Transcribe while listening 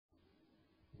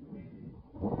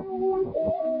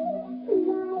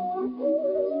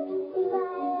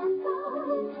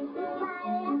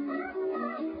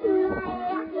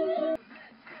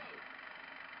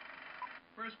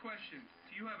question.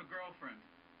 Do you have a girlfriend?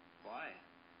 Why?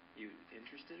 You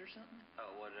interested or something?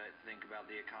 Oh, what did I think about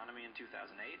the economy in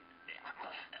 2008? No,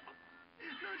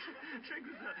 check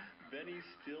this out. Benny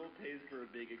still pays for a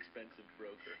big, expensive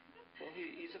broker. Well,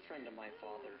 he's a friend of my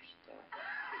father's, so.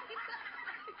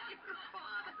 Your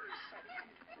father's?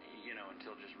 You know,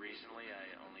 until just recently, I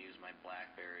only use my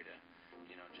BlackBerry to,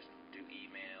 just do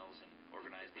emails and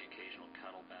organize the occasional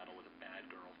cuddle battle with a bad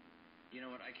girl. You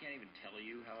know what? I can't even tell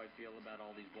you how I feel about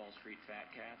all these Wall Street fat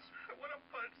cats. I want to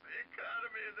punch the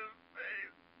economy in the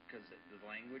face. Because the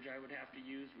language I would have to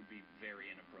use would be very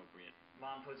inappropriate.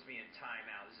 Mom puts me in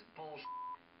timeout. This is bullshit.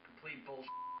 Complete bullshit.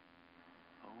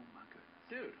 Oh, my goodness.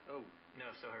 Dude. Oh.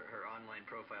 No, so her online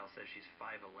profile says she's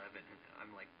 5'11", and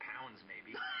I'm like pounds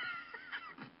maybe.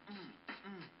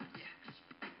 Yeah.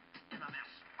 And I'm out.